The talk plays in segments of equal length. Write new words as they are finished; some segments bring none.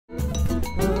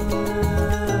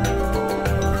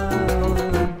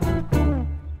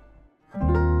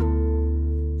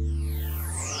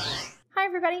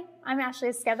I'm Ashley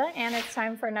Esqueda, and it's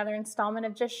time for another installment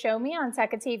of Just Show Me on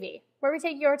Tekka TV, where we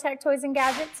take your tech toys and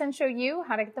gadgets and show you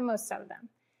how to get the most out of them.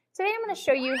 Today I'm going to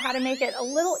show you how to make it a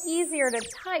little easier to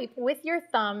type with your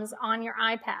thumbs on your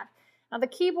iPad. Now the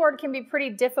keyboard can be pretty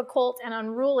difficult and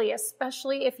unruly,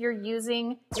 especially if you're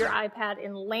using your iPad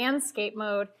in landscape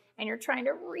mode and you're trying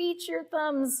to reach your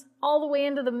thumbs all the way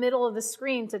into the middle of the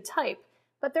screen to type.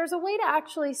 But there's a way to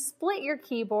actually split your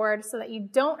keyboard so that you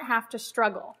don't have to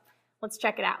struggle. Let's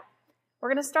check it out. We're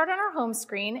going to start on our home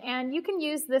screen, and you can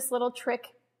use this little trick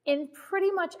in pretty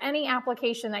much any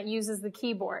application that uses the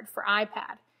keyboard for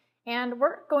iPad. And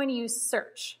we're going to use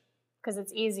search because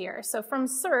it's easier. So from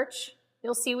search,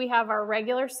 you'll see we have our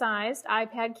regular sized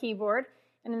iPad keyboard,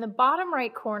 and in the bottom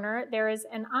right corner there is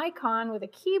an icon with a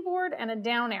keyboard and a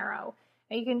down arrow.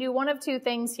 Now you can do one of two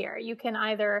things here. You can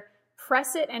either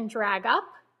press it and drag up,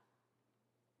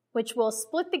 which will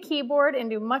split the keyboard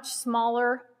into much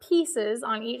smaller pieces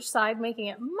on each side, making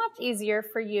it much easier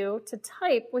for you to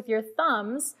type with your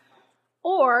thumbs.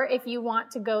 Or if you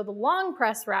want to go the long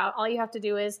press route, all you have to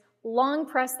do is long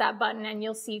press that button and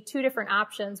you'll see two different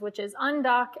options, which is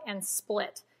undock and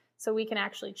split. So we can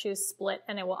actually choose split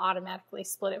and it will automatically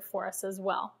split it for us as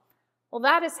well. Well,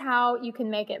 that is how you can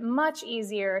make it much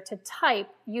easier to type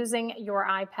using your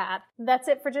iPad. That's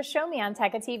it for Just Show Me on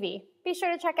Tekka TV. Be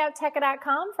sure to check out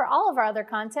tekka.com for all of our other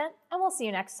content, and we'll see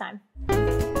you next time.